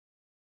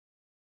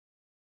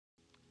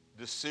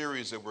this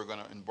series that we're going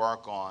to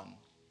embark on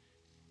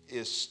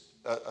is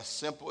a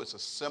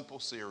simple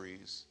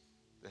series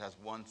that has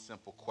one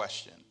simple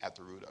question at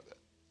the root of it.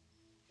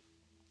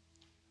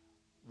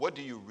 What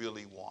do you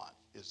really want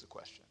is the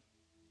question.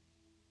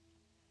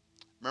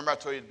 Remember I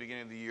told you at the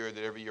beginning of the year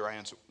that every year I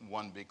answer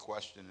one big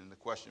question, and the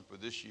question for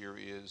this year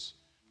is,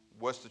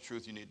 what's the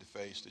truth you need to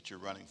face that you're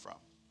running from?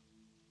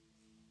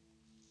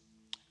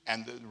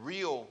 And the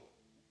real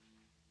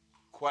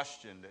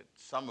question that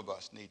some of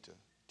us need to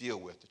deal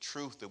with, the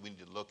truth that we need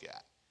to look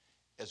at,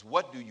 is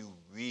what do you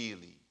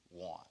really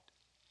want?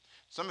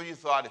 Some of you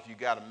thought if you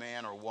got a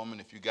man or a woman,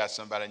 if you got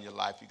somebody in your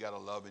life, you got a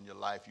love in your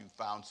life, you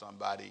found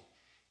somebody,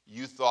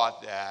 you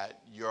thought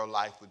that your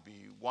life would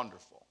be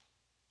wonderful.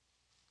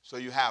 So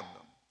you have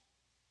them,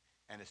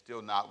 and it's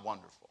still not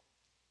wonderful.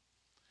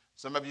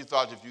 Some of you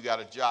thought if you got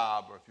a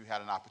job or if you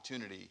had an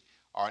opportunity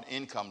or an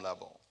income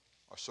level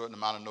or a certain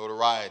amount of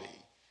notoriety,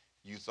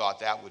 you thought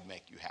that would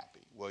make you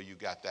happy. Well, you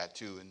got that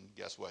too, and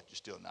guess what? You're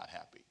still not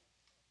happy.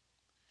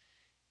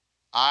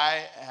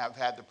 I have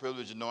had the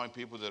privilege of knowing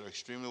people that are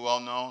extremely well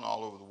known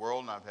all over the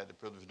world, and I've had the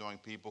privilege of knowing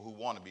people who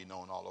want to be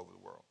known all over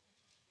the world.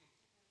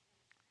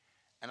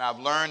 And I've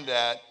learned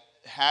that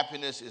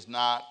happiness is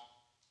not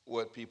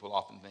what people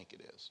often think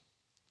it is.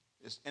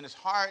 And it's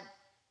hard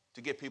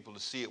to get people to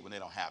see it when they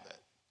don't have it.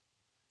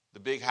 The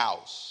big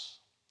house,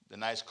 the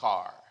nice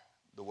car,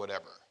 the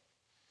whatever.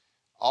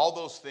 All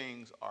those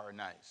things are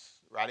nice.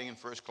 Riding in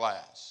first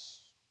class,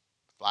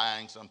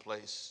 flying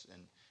someplace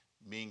and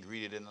being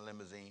greeted in a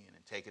limousine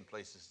and taking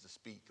places to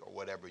speak or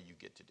whatever you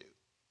get to do.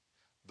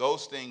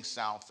 Those things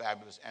sound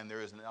fabulous, and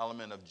there is an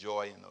element of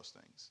joy in those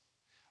things.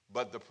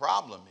 But the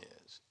problem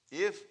is,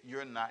 if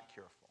you're not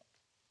careful,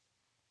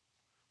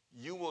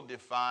 you will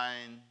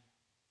define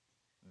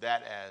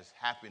that as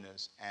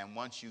happiness, and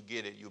once you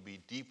get it, you'll be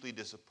deeply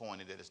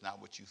disappointed that it's not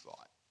what you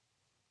thought.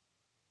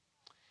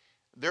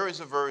 There is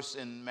a verse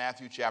in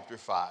Matthew chapter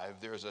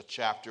 5. There's a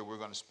chapter we're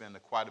going to spend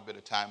quite a bit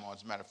of time on.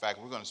 As a matter of fact,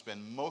 we're going to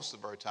spend most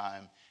of our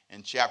time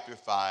in chapter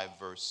 5,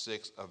 verse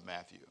 6 of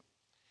Matthew.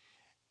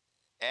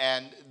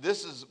 And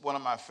this is one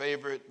of my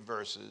favorite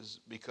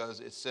verses because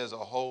it says a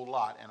whole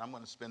lot, and I'm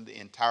going to spend the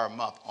entire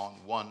month on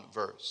one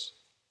verse.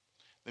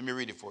 Let me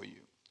read it for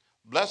you.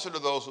 Blessed are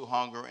those who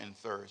hunger and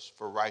thirst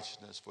for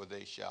righteousness, for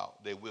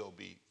they will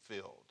be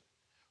filled.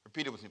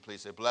 Repeat it with me,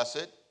 please. Say,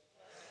 blessed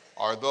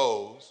are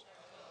those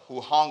who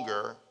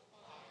hunger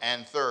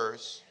and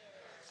thirst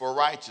for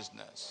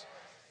righteousness,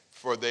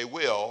 for they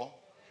will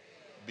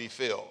be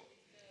filled.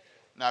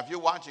 Now, if you're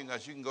watching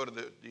us, you can go to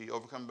the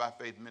Overcoming by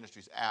Faith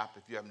Ministries app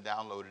if you haven't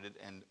downloaded it,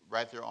 and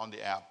right there on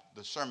the app,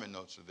 the sermon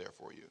notes are there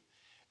for you.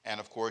 And,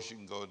 of course, you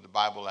can go to the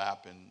Bible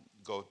app and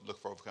go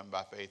look for Overcoming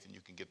by Faith, and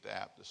you can get the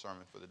app, the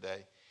sermon for the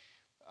day.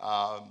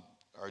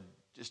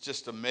 It's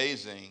just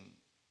amazing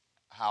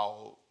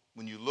how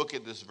when you look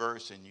at this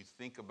verse and you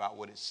think about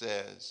what it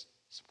says,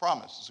 it's a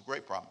promise. It's a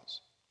great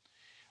promise.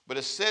 But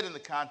it's said in the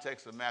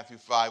context of Matthew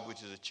 5,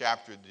 which is a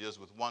chapter that deals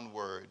with one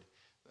word.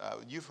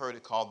 You've heard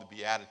it called the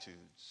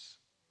Beatitudes,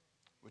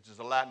 which is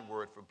a Latin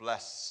word for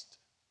blessed,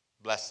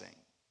 blessing.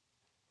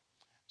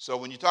 So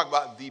when you talk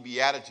about the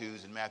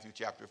Beatitudes in Matthew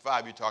chapter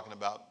 5, you're talking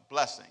about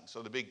blessing.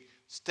 So the big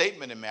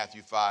statement in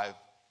Matthew 5,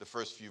 the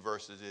first few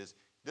verses is,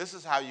 this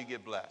is how you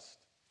get blessed.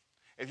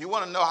 If you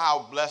want to know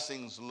how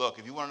blessings look,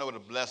 if you want to know what a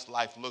blessed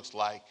life looks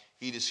like,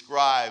 he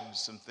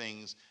describes some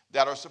things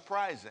that are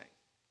surprising.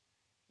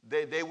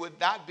 They would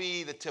not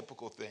be the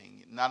typical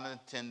thing. Not a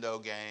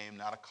Nintendo game,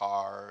 not a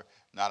car,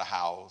 not a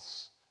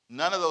house.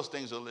 None of those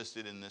things are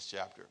listed in this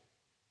chapter.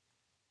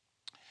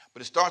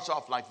 But it starts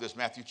off like this,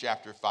 Matthew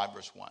chapter 5,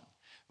 verse 1.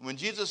 When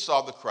Jesus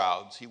saw the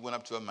crowds, he went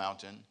up to a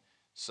mountain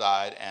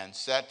side and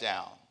sat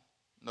down.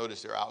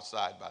 Notice they're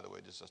outside, by the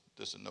way,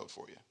 just a note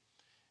for you.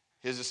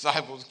 His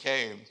disciples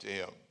came to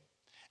him,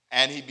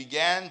 and he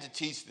began to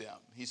teach them.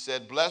 He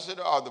said, blessed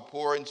are the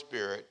poor in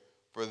spirit,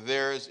 for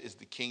theirs is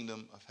the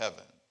kingdom of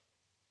heaven.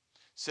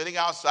 Sitting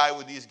outside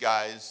with these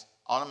guys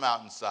on a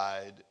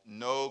mountainside,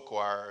 no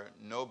choir,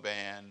 no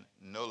band,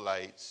 no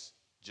lights,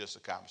 just a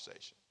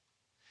conversation.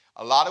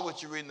 A lot of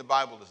what you read in the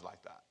Bible is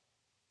like that.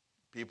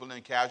 People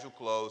in casual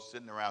clothes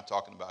sitting around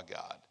talking about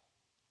God.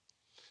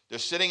 They're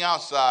sitting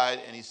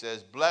outside, and he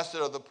says, blessed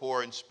are the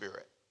poor in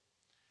spirit.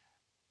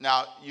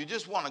 Now, you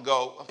just want to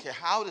go, okay,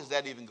 how does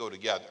that even go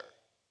together?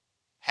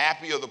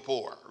 Happy are the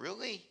poor.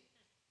 Really?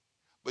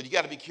 But you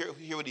got to be careful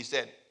to hear what he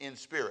said, in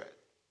spirit.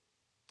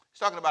 He's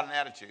talking about an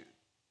attitude,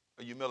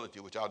 a humility,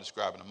 which I'll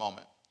describe in a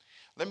moment.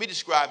 Let me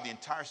describe the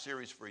entire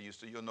series for you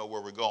so you'll know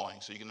where we're going,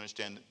 so you can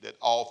understand that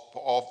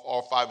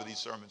all 5 of these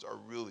sermons are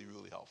really,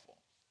 really helpful.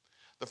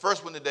 The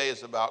first one today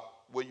is about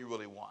what you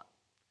really want.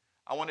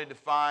 I want to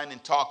define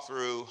and talk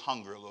through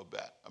hunger a little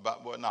bit,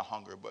 about, well, not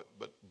hunger, but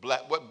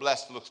what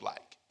blessed looks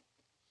like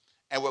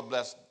and what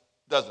blessed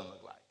doesn't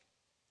look like.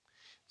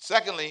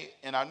 Secondly,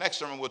 in our next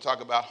sermon, we'll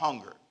talk about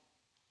hunger.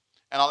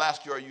 And I'll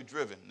ask you, are you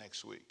driven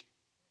next week?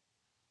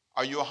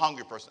 Are you a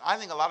hungry person? I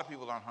think a lot of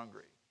people aren't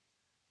hungry.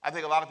 I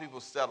think a lot of people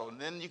settle, and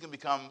then you can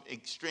become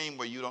extreme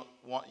where you're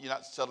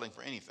not settling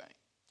for anything.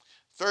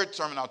 Third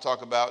sermon I'll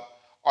talk about,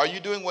 Are you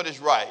doing what is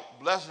right?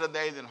 Blessed are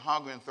they that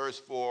hunger and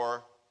thirst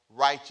for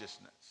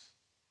righteousness.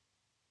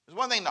 It's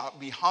one thing to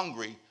be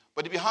hungry,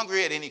 but to be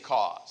hungry at any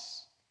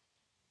cost,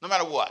 no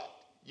matter what.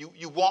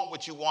 You want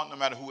what you want no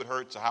matter who it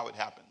hurts or how it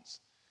happens.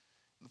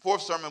 The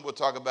fourth sermon we'll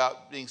talk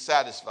about being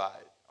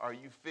satisfied. Are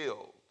you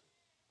filled,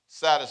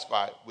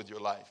 satisfied with your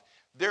life?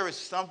 There is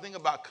something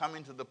about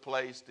coming to the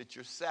place that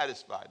you're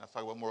satisfied. I'll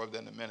talk about more of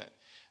that in a minute.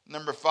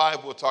 Number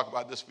 5, we'll talk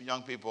about this for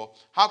young people.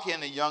 How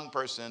can a young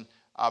person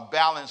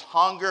balance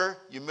hunger,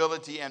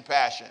 humility, and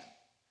passion?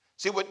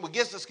 See, what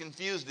gets us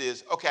confused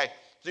is, okay,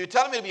 so you're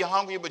telling me to be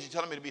hungry, but you're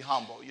telling me to be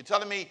humble. You're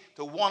telling me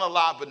to want a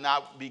lot, but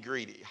not be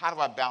greedy. How do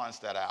I balance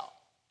that out?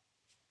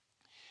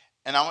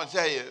 And I want to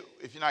tell you,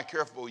 if you're not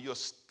careful, you'll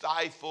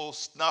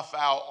snuff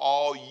out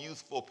all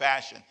youthful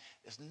passion.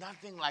 There's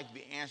nothing like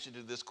the answer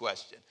to this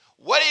question.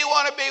 What do you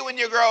want to be when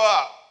you grow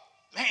up?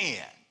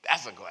 Man,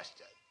 that's a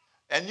question.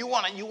 And you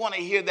want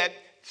to hear that,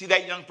 see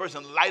that young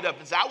person light up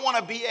and say, I want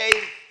to be a,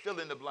 fill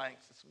in the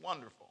blanks. It's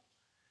wonderful.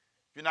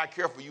 If you're not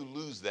careful, you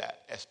lose that,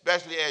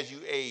 especially as you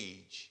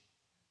age.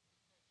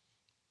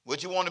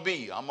 What you want to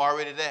be, I'm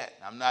already that.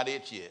 I'm not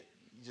it yet.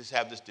 You just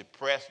have this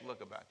depressed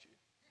look about you.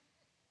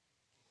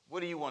 What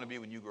do you want to be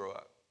when you grow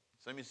up?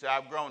 Some of you say,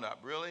 I've grown up.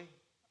 Really?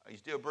 Are you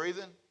still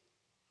breathing?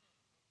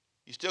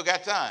 You still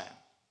got time.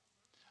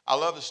 I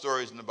love the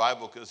stories in the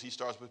Bible because he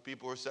starts with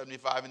people who are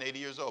 75 and 80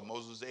 years old.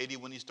 Moses was 80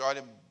 when he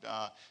started.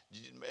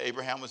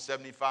 Abraham was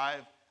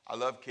 75. I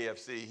love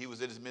KFC. He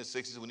was in his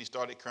mid-60s when he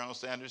started Colonel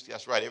Sanders.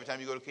 That's right. Every time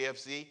you go to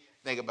KFC,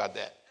 think about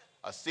that.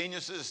 A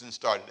senior citizen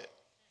started it.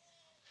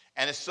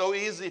 And it's so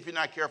easy, if you're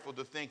not careful,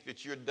 to think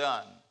that you're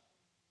done.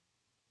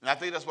 And I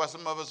think that's why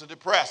some of us are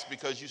depressed,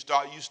 because you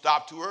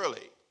stop too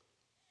early.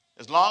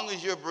 As long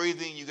as you're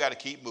breathing, you got to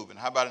keep moving.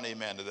 How about an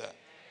amen to that?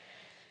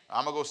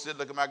 I'm going to go sit and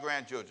look at my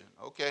grandchildren.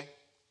 Okay.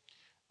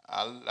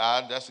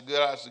 That's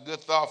a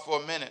good thought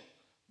for a minute.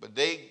 But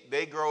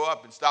they grow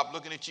up and stop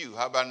looking at you.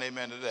 How about an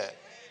amen to that?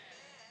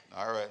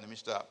 All right, let me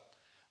stop.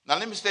 Now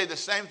let me say the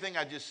same thing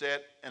I just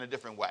said in a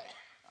different way.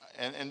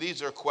 And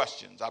these are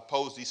questions. I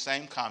pose these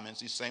same comments,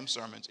 these same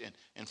sermons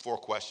in 4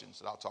 questions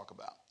that I'll talk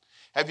about.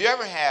 Have you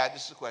ever had,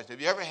 this is a question,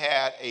 have you ever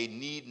had a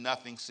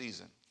need-nothing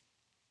season?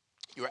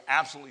 You are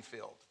absolutely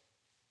filled.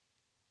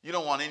 You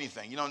don't want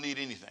anything. You don't need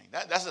anything.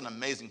 That's an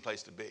amazing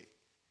place to be.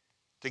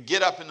 To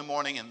get up in the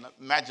morning and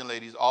imagine,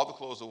 ladies, all the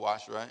clothes are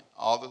washed, right?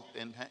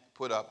 And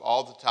put up.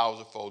 All the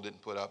towels are folded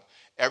and put up.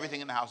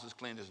 Everything in the house is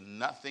clean. There's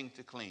nothing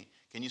to clean.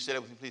 Can you say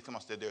that with me, please? Come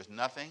on, say there's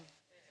nothing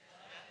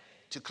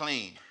to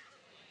clean.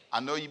 I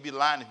know you'd be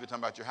lying if you're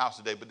talking about your house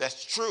today, but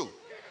that's true.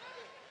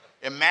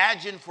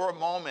 Imagine for a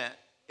moment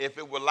if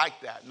it were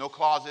like that. No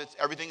closets.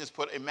 Everything is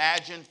put.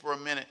 Imagine for a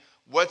minute.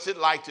 What's it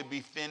like to be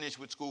finished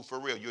with school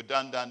for real? You're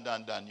done.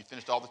 You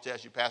finished all the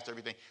tests. You passed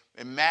everything.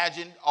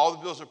 Imagine all the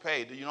bills are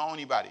paid. You don't owe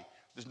anybody.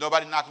 There's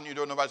nobody knocking on your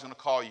door. Nobody's going to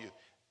call you.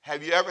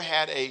 Have you ever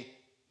had a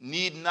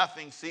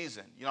need-nothing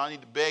season? You don't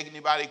need to beg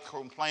anybody,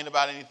 complain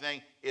about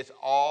anything. It's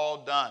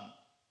all done.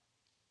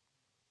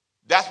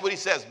 That's what he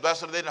says.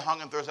 Blessed are they that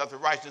hunger and thirst after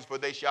righteousness, for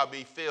they shall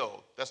be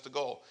filled. That's the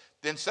goal.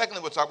 Then secondly,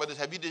 we'll talk about this.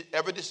 Have you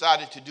ever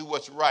decided to do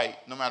what's right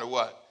no matter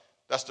what?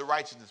 That's the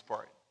righteousness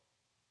part.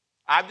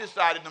 I've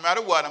decided no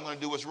matter what, I'm going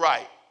to do what's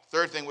right.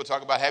 Third thing we'll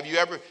talk about. Have you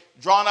ever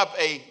drawn up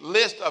a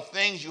list of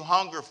things you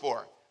hunger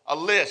for? A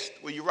list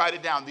where you write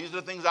it down. These are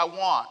the things I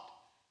want.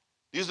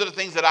 These are the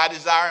things that I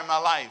desire in my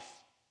life.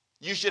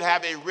 You should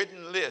have a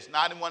written list,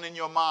 not one in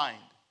your mind.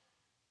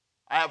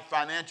 I have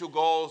financial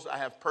goals. I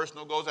have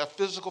personal goals. I have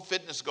physical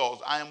fitness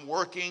goals. I am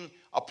working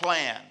a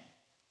plan.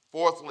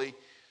 Fourthly,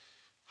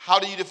 how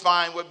do you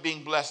define what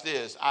being blessed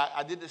is?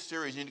 I did this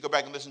series. You need to go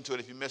back and listen to it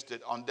if you missed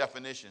it, on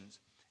definitions.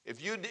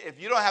 If you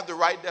don't have the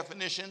right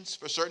definitions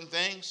for certain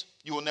things,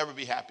 you will never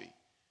be happy.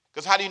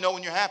 Because how do you know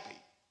when you're happy?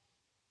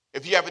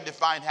 If you haven't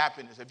defined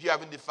happiness, if you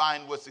haven't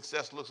defined what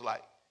success looks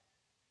like,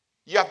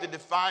 you have to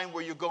define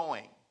where you're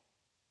going.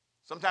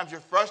 Sometimes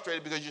you're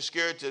frustrated because you're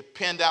scared to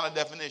pin down a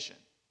definition.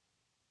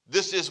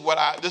 This is what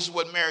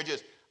marriage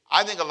is.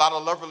 I think a lot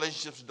of love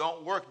relationships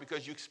don't work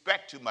because you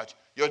expect too much.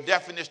 Your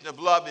definition of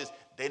love is,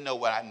 they know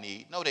what I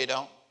need. No, they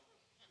don't.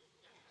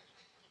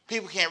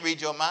 People can't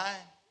read your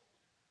mind.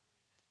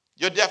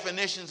 Your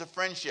definitions of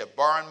friendship,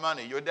 borrowing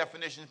money, your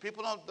definitions,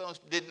 people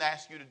didn't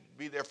ask you to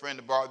be their friend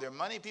to borrow their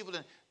money. People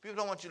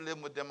don't want you to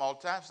live with them all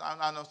the time. So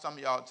I know some of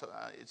y'all,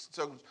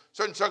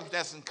 certain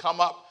circumstances can come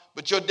up,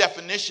 but your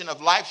definition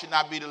of life should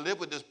not be to live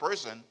with this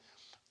person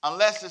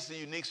unless it's a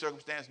unique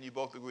circumstance and you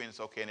both agree and it's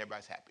okay and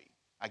everybody's happy.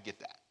 I get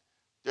that.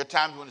 There are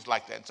times when it's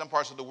like that. In some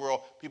parts of the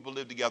world, people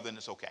live together and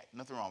it's okay.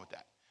 Nothing wrong with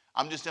that.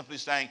 I'm just simply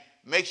saying,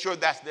 make sure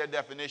that's their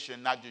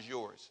definition, not just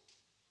yours.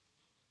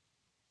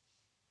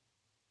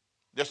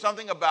 There's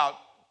something about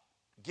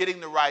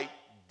getting the right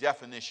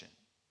definition.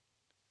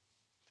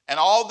 And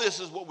all this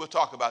is what we'll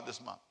talk about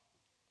this month.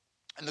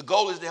 And the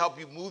goal is to help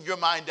you move your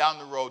mind down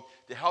the road,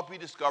 to help you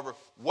discover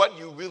what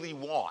you really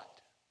want.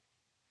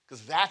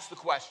 Because that's the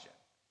question.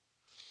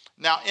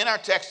 Now, in our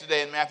text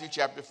today in Matthew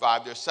chapter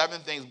 5, there are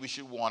 7 things we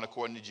should want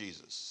according to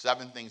Jesus.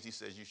 7 things he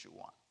says you should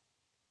want.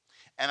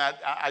 And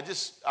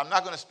I'm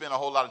not going to spend a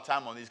whole lot of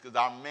time on these because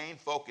our main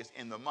focus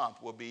in the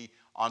month will be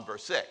on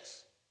verse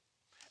 6.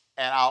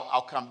 And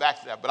I'll come back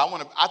to that. But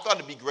I thought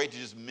it'd be great to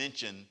just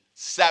mention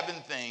 7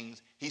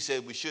 things he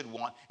said we should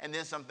want, and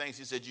then some things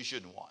he said you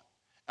shouldn't want.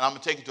 And I'm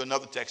going to take you to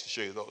another text to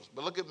show you those.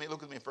 But look at me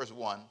in verse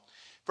 1.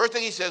 First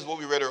thing he says, what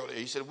we read earlier,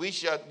 he said we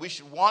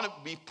should want to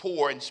be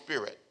poor in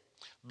spirit.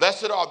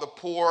 Blessed are the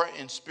poor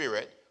in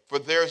spirit, for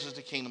theirs is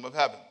the kingdom of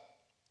heaven.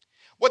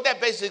 What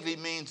that basically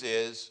means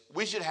is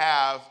we should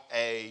have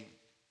a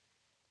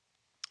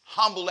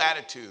humble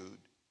attitude,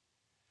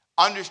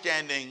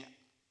 understanding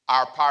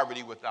our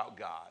poverty without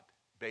God,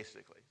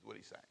 basically, is what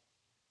he's saying.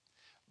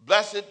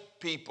 Blessed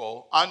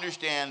people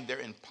understand their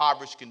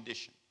impoverished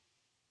condition.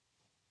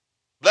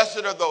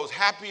 Blessed are those,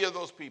 happy are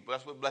those people,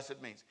 that's what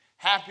blessed means.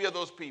 Happy are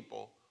those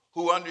people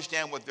who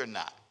understand what they're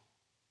not.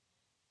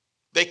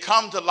 They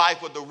come to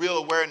life with the real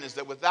awareness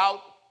that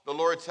without the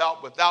Lord's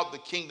help, without the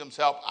kingdom's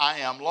help, I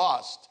am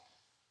lost.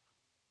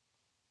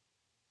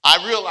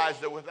 I realize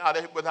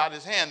that without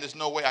his hand, there's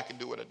no way I can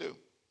do what I do.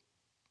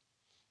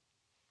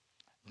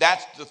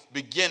 That's the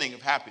beginning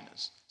of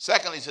happiness.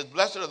 Secondly, he says,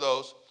 blessed are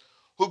those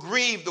who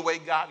grieve the way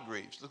God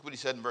grieves. Look what he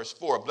said in verse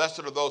 4. Blessed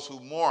are those who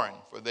mourn,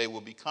 for they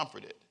will be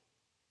comforted.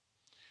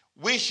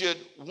 We should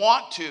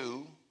want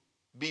to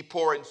be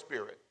poor in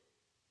spirit.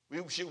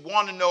 We should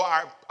want to know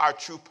our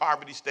true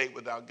poverty state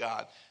without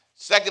God.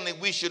 Secondly,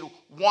 we should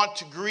want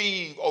to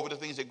grieve over the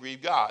things that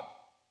grieve God.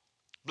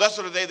 Blessed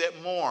are they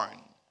that mourn.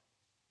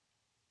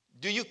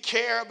 Do you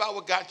care about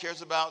what God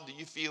cares about? Do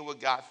you feel what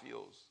God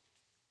feels?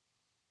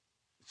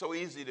 It's so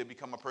easy to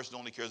become a person who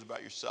only cares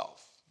about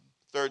yourself.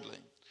 Thirdly,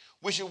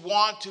 we should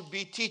want to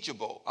be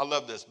teachable. I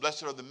love this.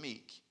 Blessed are the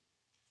meek.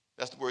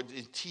 That's the word,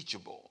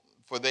 teachable,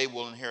 for they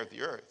will inherit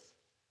the earth.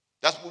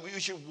 That's what we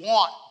should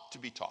want to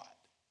be taught.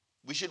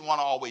 We shouldn't want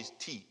to always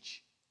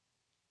teach.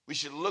 We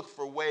should look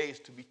for ways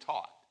to be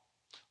taught.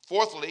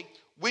 Fourthly,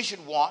 we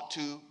should want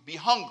to be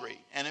hungry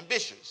and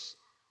ambitious.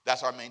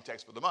 That's our main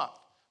text for the month.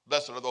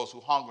 Blessed are those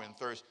who hunger and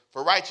thirst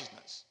for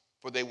righteousness,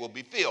 for they will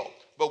be filled.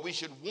 But we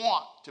should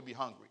want to be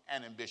hungry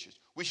and ambitious.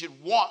 We should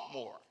want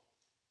more.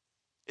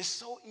 It's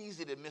so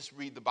easy to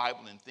misread the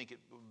Bible and think,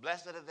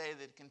 blessed are they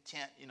that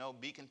content,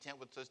 be content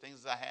with such things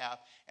as I have.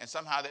 And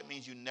somehow that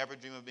means you never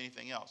dream of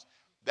anything else.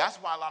 That's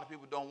why a lot of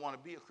people don't want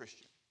to be a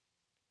Christian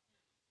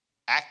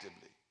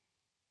actively.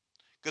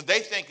 Because they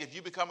think if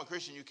you become a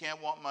Christian, you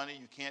can't want money,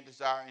 you can't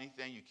desire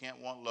anything, you can't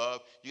want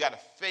love. You got to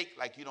fake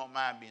like you don't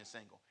mind being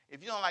single.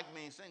 If you don't like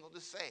being single,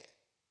 just say it.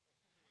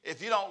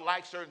 If you don't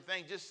like certain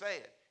things, just say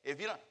it.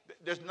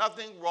 There's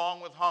nothing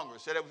wrong with hunger.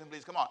 Say that with me,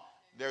 please. Come on.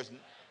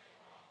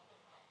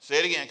 Say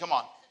it again. Come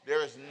on.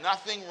 There is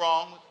nothing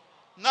wrong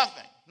with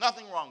nothing.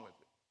 Nothing wrong with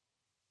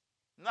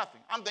it.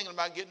 Nothing. I'm thinking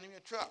about getting in a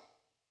truck.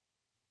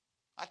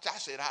 I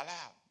say it out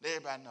loud. Let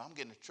everybody know I'm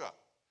getting a truck.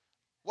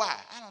 Why?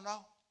 I don't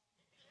know.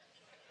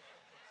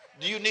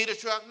 Do you need a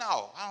truck?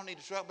 No, I don't need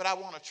a truck, but I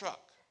want a truck.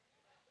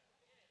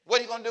 What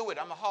are you going to do with it?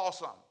 I'm going to haul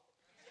something.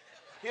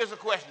 Here's a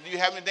question. Do you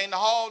have anything to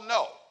haul?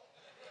 No.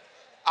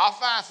 I'll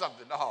find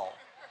something to haul.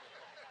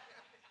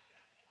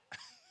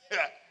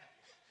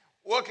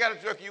 What kind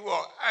of truck you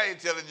want? I ain't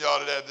telling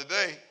y'all that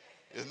today.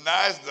 It's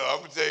nice, though. I'm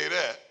going to tell you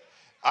that.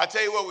 I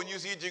tell you what, when you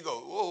see it, you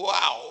go, oh,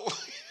 wow.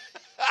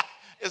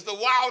 It's the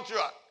wow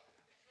truck.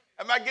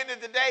 Am I getting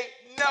it today?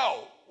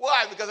 No.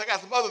 Why? Because I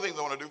got some other things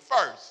I want to do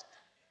first.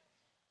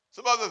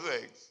 Some other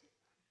things.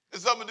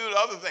 There's something to do with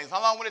other things.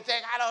 How long will it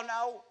take? I don't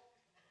know.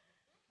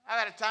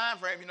 I got a time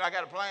frame. I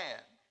got a plan.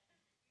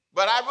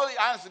 But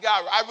honest to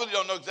God, I really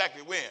don't know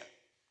exactly when.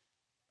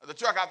 The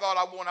truck I thought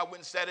I wanted, I went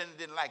and sat in and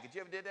didn't like it.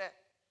 You ever did that?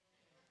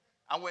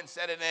 I went and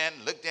sat in there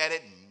and looked at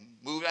it and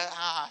moved it.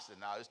 I said,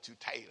 no, it's too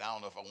tight. I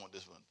don't know if I want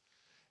this one.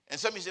 And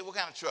somebody said, what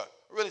kind of truck?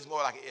 Really, it's more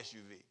like an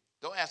SUV.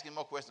 Don't ask me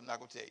more questions. I'm not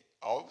going to tell you.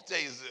 All I'm going to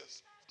tell you is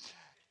this.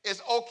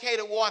 It's okay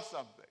to want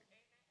something.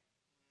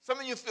 Some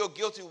of you feel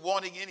guilty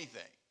wanting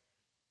anything.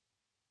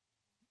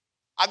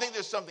 I think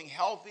there's something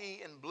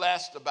healthy and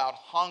blessed about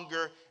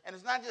hunger. And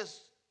it's not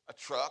just a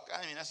truck.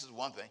 I mean, that's just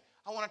one thing.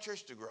 I want a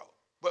church to grow,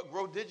 but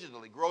grow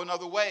digitally, grow in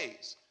other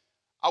ways.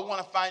 I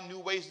want to find new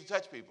ways to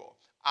touch people.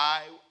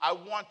 I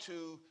want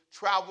to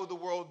travel the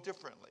world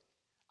differently.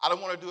 I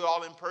don't want to do it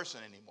all in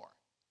person anymore.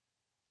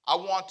 I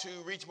want to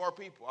reach more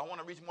people. I want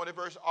to reach more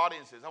diverse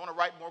audiences. I want to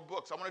write more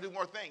books. I want to do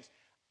more things.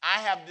 I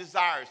have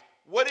desires.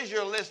 What is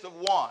your list of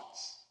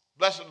wants?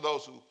 Blessed are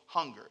those who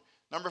hunger.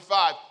 Number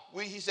 5,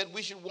 he said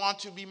we should want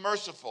to be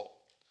merciful.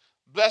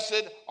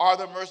 Blessed are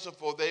the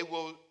merciful. They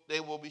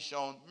will be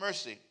shown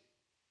mercy.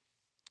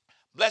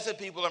 Blessed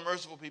people are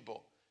merciful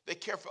people. They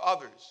care for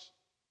others.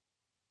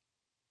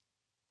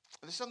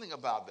 There's something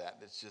about that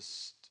that's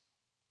just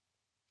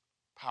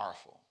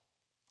powerful.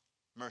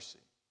 Mercy.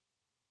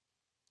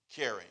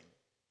 Caring.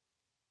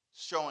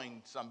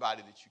 Showing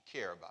somebody that you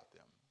care about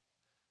them.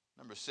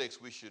 Number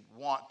 6, we should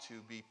want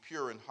to be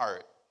pure in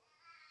heart.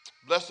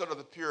 Blessed are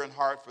the pure in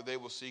heart, for they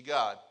will see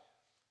God.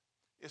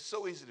 It's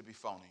so easy to be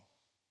phony.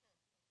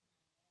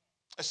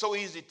 It's so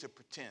easy to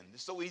pretend.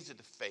 It's so easy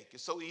to fake.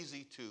 It's so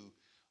easy to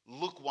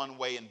look one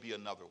way and be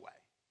another way.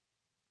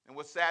 And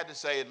what's sad to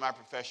say, in my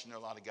profession, there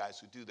are a lot of guys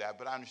who do that,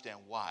 but I understand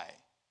why.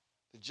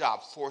 The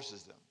job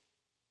forces them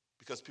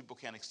because people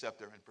can't accept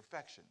their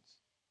imperfections.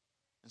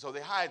 And so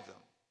they hide them.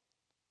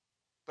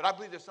 But I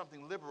believe there's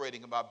something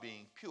liberating about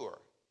being pure,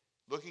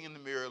 looking in the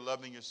mirror,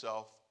 loving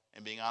yourself,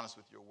 and being honest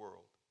with your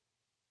world.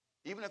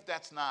 Even if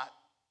that's not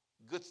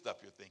good stuff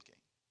you're thinking.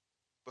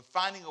 But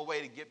finding a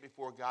way to get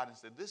before God and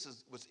say, this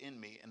is what's in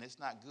me, and it's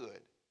not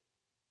good.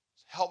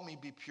 Help me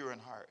be pure in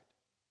heart.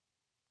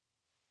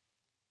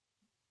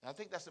 And I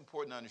think that's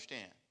important to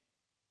understand.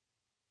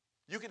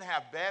 You can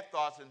have bad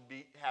thoughts and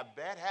have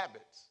bad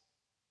habits,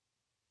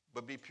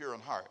 but be pure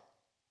in heart.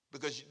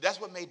 Because that's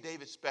what made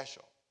David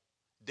special.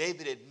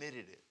 David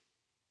admitted it.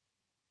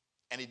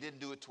 And he didn't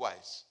do it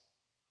twice.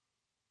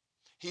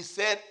 He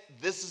said,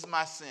 this is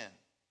my sin.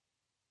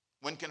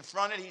 When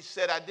confronted, he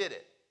said, I did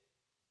it.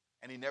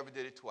 And he never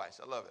did it twice.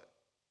 I love it.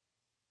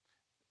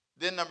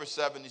 Then number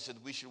 7, he said,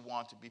 we should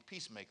want to be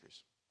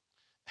peacemakers.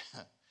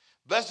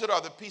 Blessed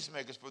are the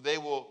peacemakers, for they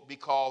will be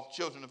called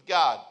children of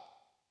God.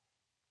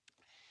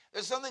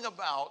 There's something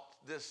about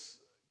this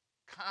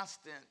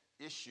constant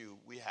issue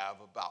we have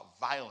about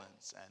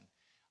violence and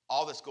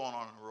all that's going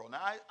on in the world.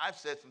 Now, I've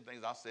said some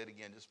things. I'll say it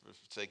again just for the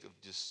sake of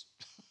just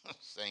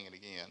saying it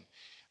again.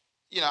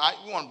 You know,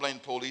 we want to blame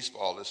the police for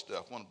all this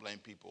stuff. We want to blame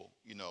people,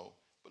 you know.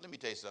 But let me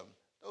tell you something.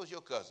 Those are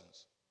your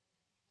cousins.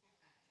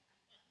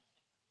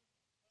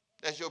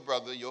 That's your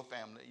brother, your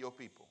family, your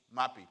people,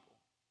 my people.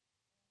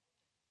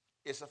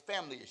 It's a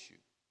family issue.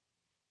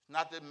 It's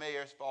not the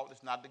mayor's fault.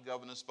 It's not the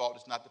governor's fault.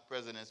 It's not the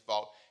president's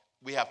fault.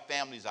 We have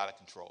families out of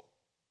control.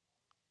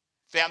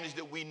 Families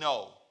that we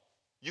know.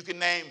 You can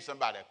name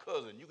somebody, a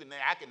cousin.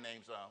 I can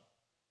name some.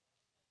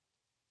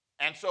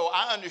 And so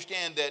I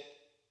understand that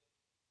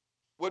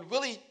what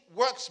really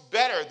works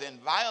better than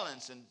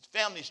violence and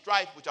family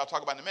strife, which I'll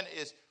talk about in a minute,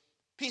 is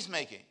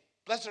peacemaking.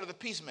 Blessed are the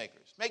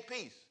peacemakers. Make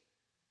peace.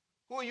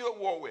 Who are you at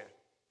war with?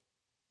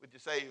 With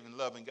your saving,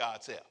 loving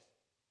God self.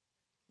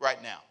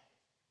 Right now.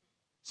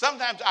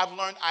 Sometimes I've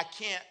learned I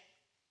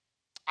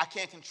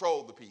can't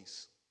control the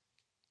peace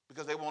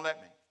because they won't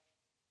let me.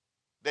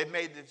 They've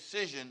made the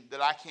decision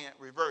that I can't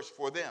reverse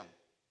for them.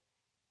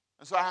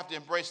 And so I have to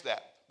embrace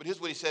that. But here's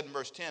what he said in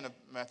verse 10 of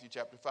Matthew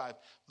chapter 5.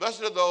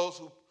 Blessed are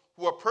those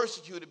who are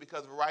persecuted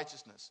because of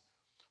righteousness,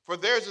 for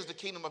theirs is the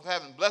kingdom of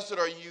heaven. Blessed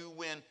are you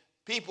when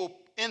people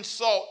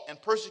insult and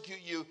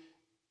persecute you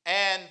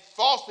and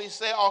falsely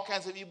say all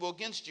kinds of evil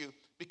against you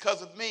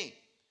because of me.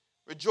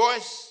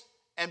 Rejoice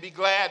and be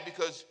glad,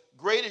 because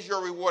great is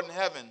your reward in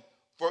heaven.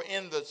 For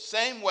in the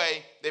same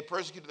way they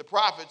persecuted the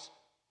prophets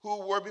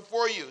who were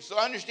before you. So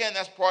I understand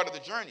that's part of the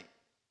journey.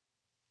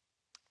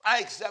 I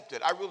accept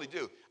it. I really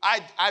do.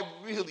 I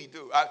really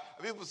do.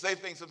 People say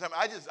things sometimes.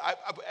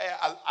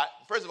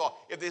 First of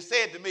all, if they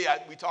say it to me,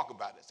 we talk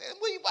about it. Say,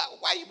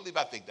 why do you believe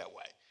I think that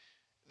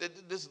way?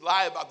 This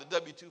lie about the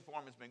W-2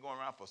 form has been going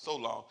around for so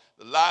long.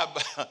 The lie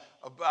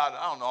about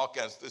I don't know, all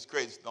kinds of, it's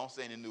crazy. Don't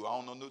say any new. I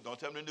don't know new. Don't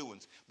tell me the new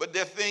ones. But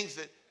there are things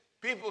that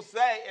people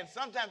say, and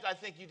sometimes I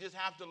think you just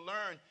have to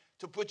learn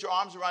to put your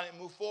arms around it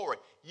and move forward.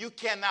 You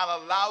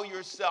cannot allow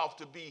yourself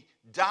to be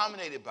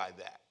dominated by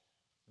that.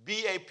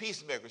 Be a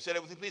peacemaker. Say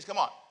that with me, please. Come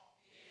on.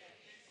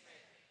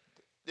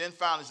 Then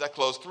finally, as I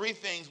close, 3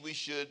 things we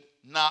should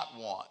not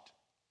want.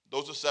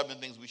 Those are 7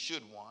 things we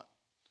should want.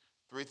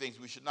 3 things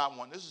we should not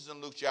want. This is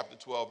in Luke chapter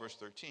 12, verse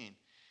 13.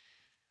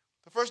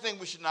 The first thing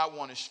we should not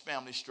want is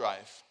family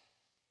strife.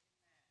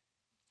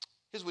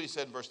 Here's what he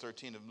said in verse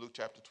 13 of Luke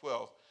chapter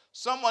 12.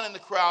 Someone in the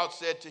crowd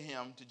said to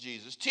him, to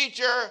Jesus,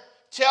 "Teacher,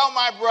 tell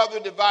my brother,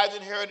 divide the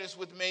inheritance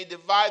with me.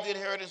 Divide the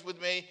inheritance with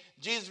me."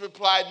 Jesus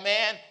replied,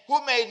 "Man,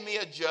 who made me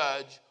a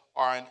judge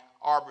or an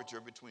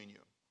arbiter between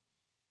you?"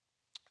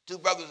 2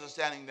 brothers are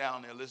standing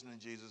down there listening to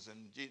Jesus,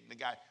 and the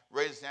guy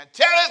raised his hand.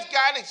 "Tell this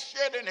guy to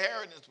share the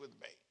inheritance with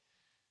me."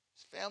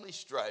 It's family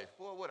strife.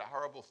 Boy, what a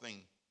horrible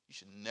thing. You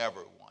should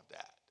never want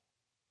that.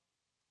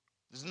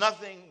 There's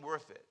nothing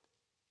worth it.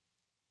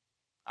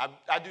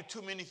 I do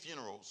too many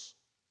funerals.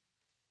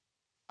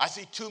 I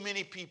see too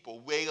many people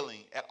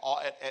wailing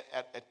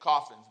at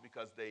coffins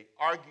because they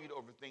argued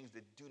over things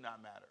that do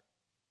not matter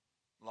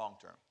long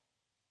term.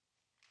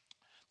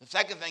 The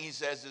second thing he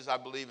says is, I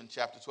believe in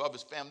chapter 12,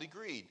 is family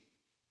greed.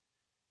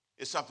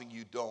 It's something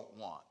you don't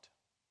want.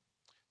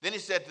 Then he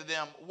said to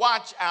them,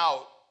 "Watch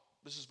out."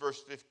 This is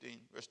verse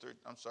 15. Verse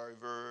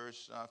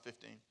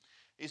 15.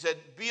 He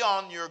said, "Be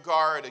on your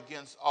guard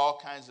against all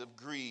kinds of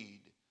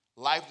greed.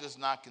 Life does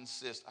not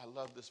consist," I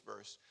love this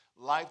verse,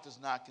 "life does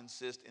not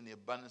consist in the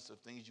abundance of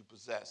things you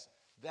possess."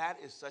 That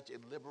is such a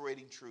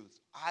liberating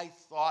truth. I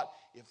thought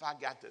if I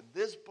got to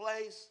this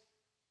place,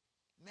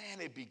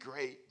 man, it'd be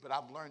great. But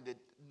I've learned that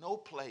no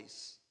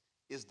place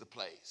is the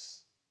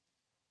place.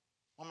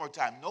 One more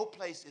time. No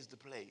place is the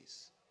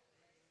place.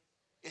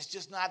 It's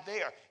just not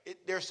there.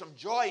 There's some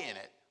joy in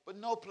it, but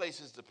no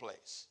place is the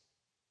place.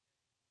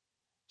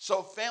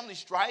 So family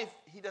strife,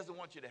 he doesn't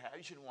want you to have.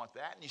 You shouldn't want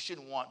that. And you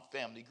shouldn't want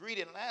family greed.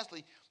 And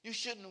lastly, you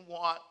shouldn't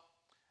want,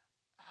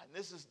 and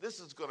this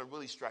is going to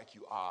really strike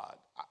you odd.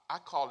 I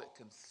call it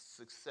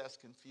success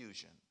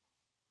confusion.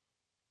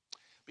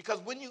 Because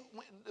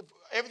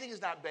everything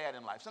is not bad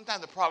in life.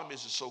 Sometimes the problem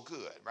is it's so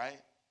good, right?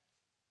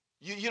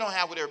 You don't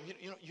have whatever.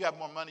 You have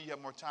more money, you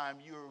have more time,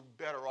 you're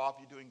better off,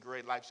 you're doing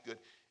great, life's good.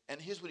 And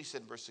here's what he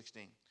said in verse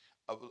 16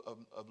 of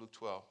Luke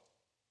 12.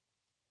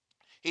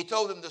 He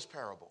told them this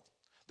parable.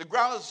 The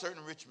ground of a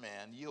certain rich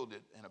man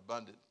yielded an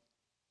abundant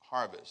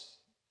harvest.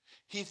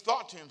 He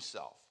thought to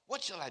himself,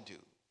 what shall I do?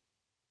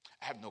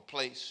 I have no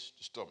place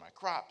to store my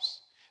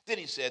crops. Then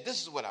he said,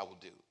 this is what I will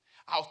do.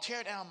 I'll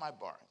tear down my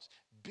barns,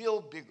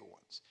 build bigger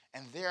ones,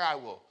 and there I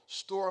will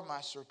store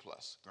my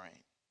surplus grain.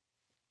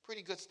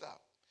 Pretty good stuff.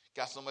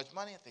 Got so much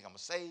money, I think I'm going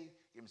to save.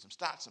 Give me some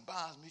stocks and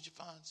bonds, mutual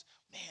funds.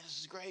 Man, this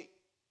is great.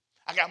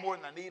 I got more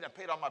than I need. I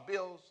paid all my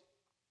bills,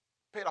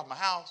 paid off my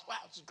house. Wow,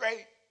 this is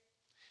great.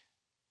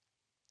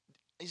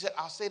 He said,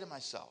 I'll say to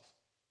myself,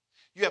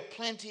 you have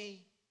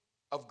plenty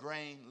of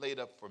grain laid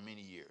up for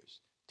many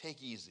years.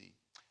 Take easy.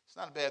 It's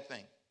not a bad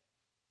thing.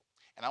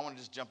 And I want to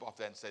just jump off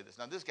that and say this.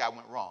 Now, this guy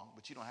went wrong,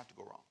 but you don't have to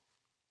go wrong.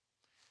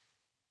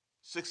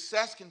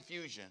 Success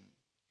confusion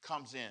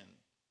comes in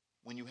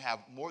when you have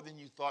more than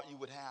you thought you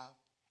would have,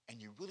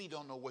 and you really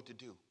don't know what to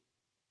do.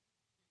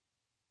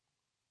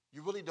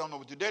 You really don't know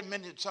what to do. There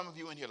are some of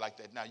you in here like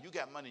that. Now, you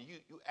got money.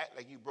 You act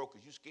like you broke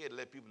because you're scared to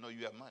let people know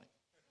you have money.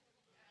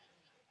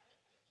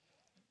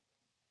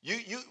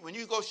 When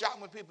you go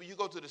shopping with people, you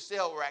go to the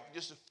sale rack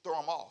just to throw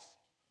them off.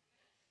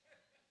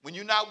 When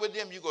you're not with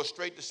them, you go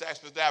straight to Saks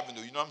Fifth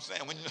Avenue. You know what I'm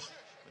saying? When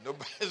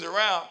nobody's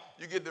around,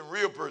 you get the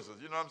real persons.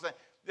 You know what I'm saying?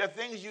 There are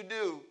things you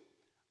do,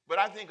 but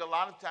I think a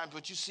lot of times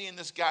what you see in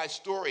this guy's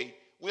story,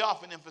 we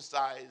often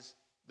emphasize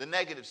the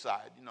negative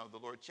side. You know, the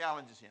Lord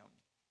challenges him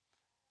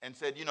and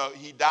said, you know,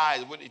 he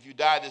dies. If you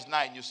die this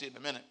night, and you'll see it in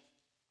a minute,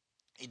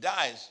 he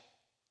dies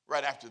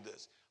right after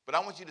this. But I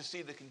want you to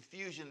see the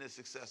confusion that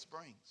success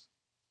brings.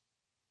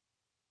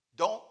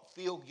 Don't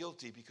feel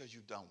guilty because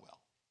you've done well.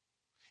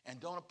 And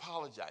don't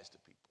apologize to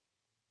people.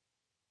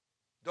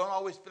 Don't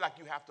always feel like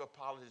you have to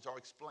apologize or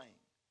explain.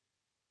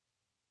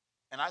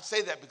 And I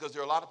say that because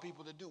there are a lot of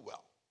people that do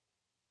well.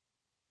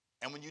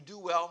 And when you do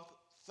well,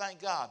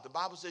 thank God. The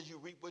Bible says you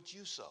reap what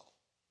you sow.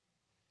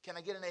 Can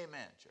I get an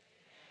amen, church?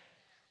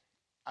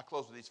 I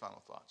close with these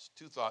final thoughts.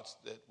 2 thoughts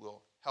that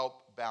will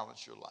help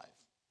balance your life.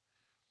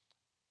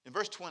 In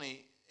verse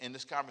 20, in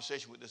this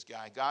conversation with this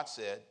guy, God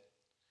said,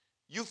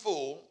 you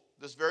fool,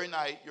 this very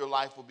night your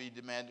life will be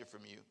demanded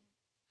from you.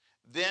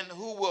 Then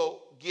who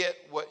will get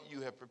what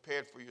you have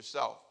prepared for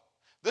yourself?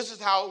 This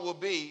is how it will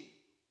be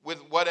with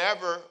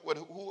whoever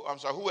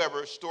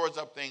stores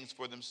up things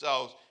for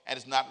themselves and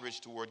is not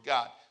rich toward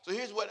God. So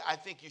here's what I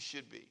think you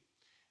should be.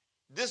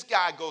 This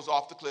guy goes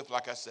off the cliff,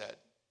 like I said,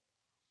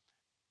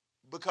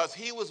 because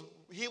he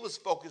was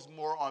focused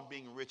more on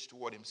being rich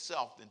toward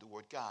himself than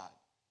toward God.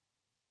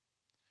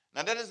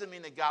 Now, that doesn't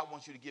mean that God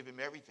wants you to give him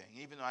everything,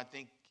 even though I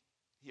think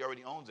he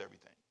already owns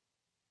everything.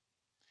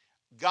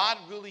 God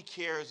really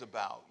cares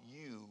about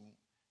you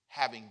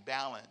having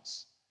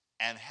balance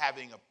and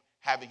having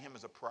him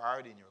as a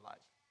priority in your life.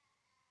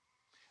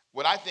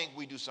 What I think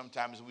we do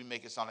sometimes is we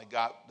make it sound like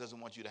God doesn't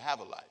want you to have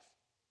a life.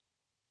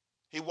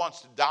 He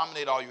wants to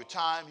dominate all your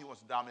time. He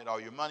wants to dominate all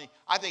your money.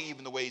 I think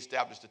even the way he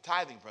established the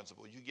tithing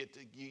principle,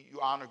 you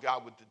honor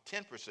God with the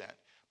 10%,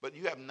 but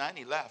you have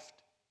 90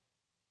 left.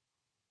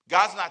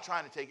 God's not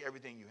trying to take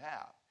everything you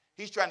have.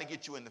 He's trying to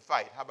get you in the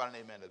fight. How about an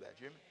amen to that?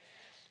 You hear me?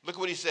 Look at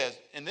what he says.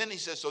 And then he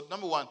says, so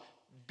number 1,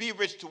 be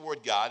rich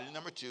toward God. And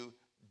number 2,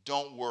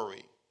 don't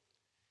worry.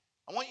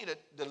 I want you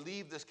to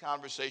leave this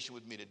conversation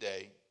with me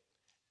today.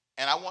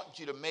 And I want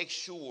you to make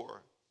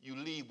sure you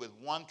leave with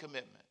one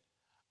commitment.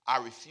 I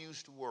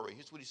refuse to worry.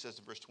 Here's what he says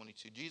in verse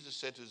 22. Jesus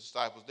said to his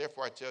disciples,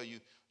 therefore I tell you,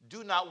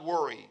 do not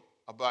worry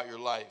about your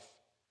life,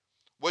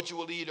 what you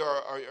will eat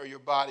or your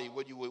body,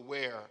 what you will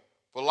wear.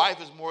 For life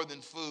is more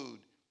than food,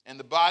 and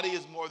the body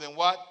is more than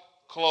what?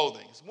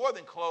 Clothing. It's more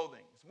than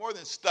clothing. It's more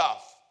than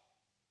stuff.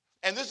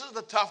 And this is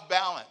the tough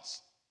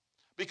balance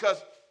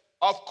because,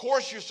 of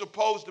course, you're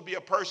supposed to be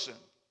a person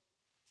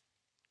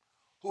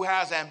who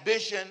has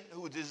ambition,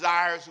 who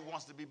desires, who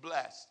wants to be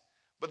blessed.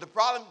 But the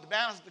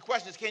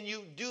question is, can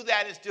you do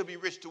that and still be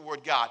rich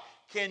toward God?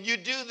 Can you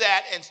do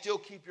that and still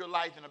keep your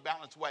life in a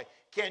balanced way?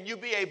 Can you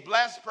be a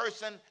blessed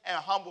person and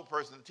a humble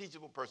person, a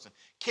teachable person?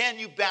 Can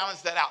you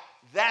balance that out?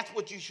 That's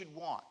what you should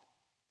want.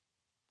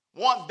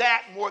 Want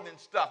that more than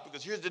stuff,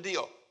 because here's the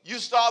deal. You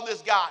saw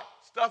this guy.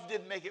 Stuff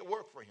didn't make it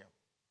work for him.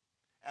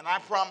 And I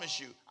promise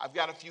you, I've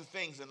got a few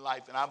things in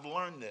life, and I've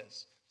learned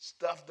this.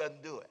 Stuff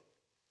doesn't do it.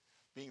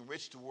 Being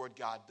rich toward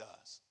God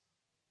does.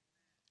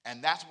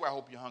 And that's where I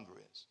hope your hunger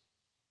is.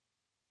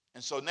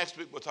 And so next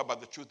week, we'll talk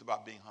about the truth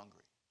about being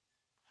hungry.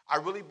 I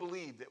really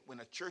believe that when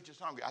a church is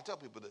hungry, I tell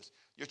people this,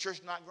 your church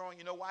is not growing,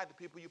 you know why? The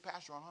people you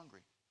pastor are hungry.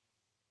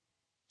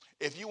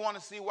 If you want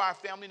to see why a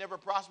family never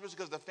prospers,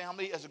 because the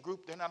family as a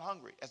group, they're not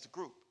hungry as a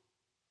group.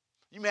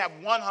 You may have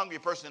one hungry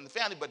person in the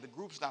family, but the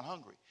group's not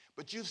hungry.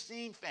 But you've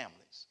seen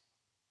families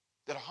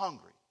that are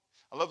hungry.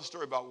 I love the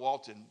story about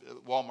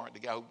Walmart, the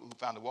guy who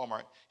founded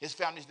Walmart. His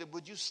family said,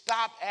 would you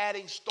stop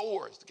adding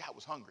stores? The guy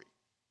was hungry.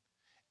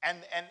 And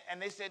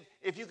they said,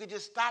 if you could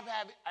just stop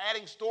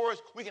adding stores,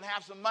 we can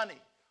have some money.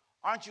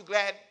 Aren't you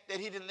glad that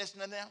he didn't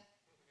listen to them?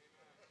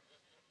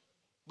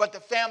 But the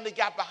family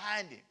got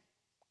behind him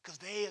because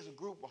they as a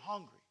group were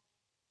hungry.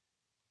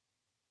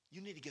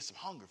 You need to get some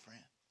hunger,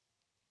 friend.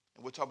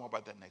 And we'll talk more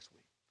about that next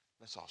week.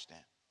 Let's all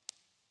stand.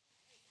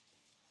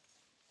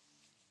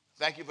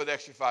 Thank you for the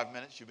extra 5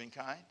 minutes. You've been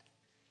kind.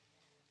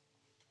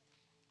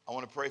 I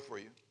want to pray for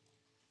you.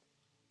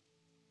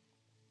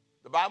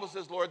 The Bible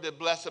says, Lord, that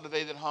blessed are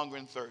they that hunger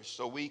and thirst.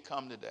 So we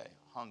come today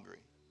hungry.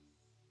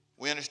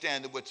 We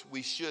understand that what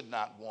we should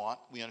not want.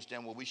 We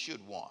understand what we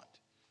should want.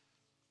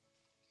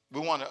 We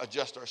want to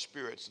adjust our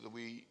spirits so that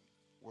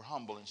we're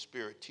humble in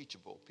spirit,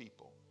 teachable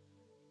people.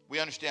 We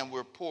understand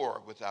we're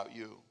poor without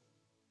you.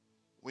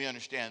 We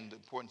understand the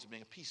importance of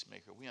being a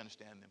peacemaker. We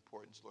understand the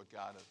importance, Lord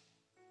God, of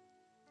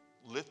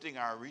lifting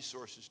our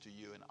resources to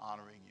you and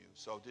honoring you.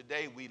 So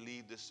today we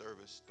leave this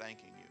service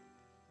thanking you,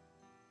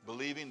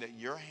 believing that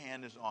your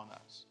hand is on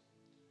us.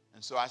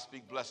 And so I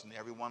speak blessing to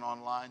everyone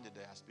online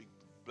today. I speak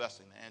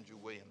blessing to Andrew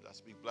Williams. I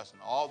speak blessing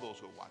to all those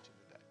who are watching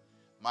today.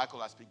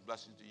 Michael, I speak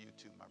blessings to you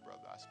too, my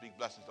brother. I speak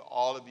blessings to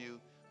all of you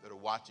that are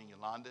watching.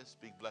 Yolanda,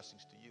 speak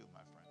blessings to you, my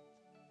friend.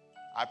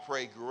 I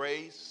pray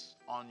grace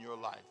on your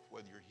life,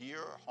 whether you're here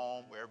or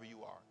home, wherever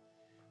you are.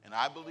 And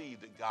I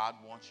believe that God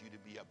wants you to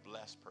be a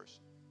blessed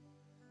person.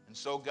 And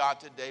so, God,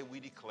 today we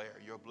declare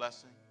your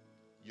blessing,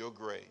 your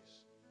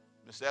grace.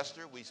 Miss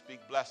Esther, we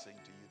speak blessing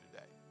to you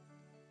today.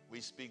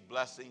 We speak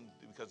blessing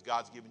because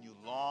God's given you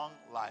long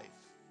life.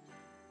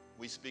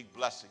 We speak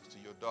blessings to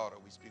your daughter.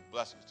 We speak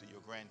blessings to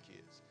your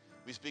grandkids.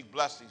 We speak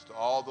blessings to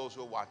all those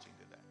who are watching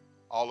today,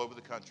 all over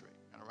the country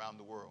and around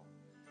the world.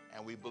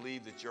 And we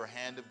believe that your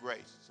hand of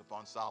grace is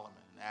upon Solomon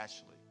and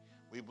Ashley.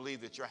 We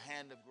believe that your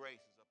hand of grace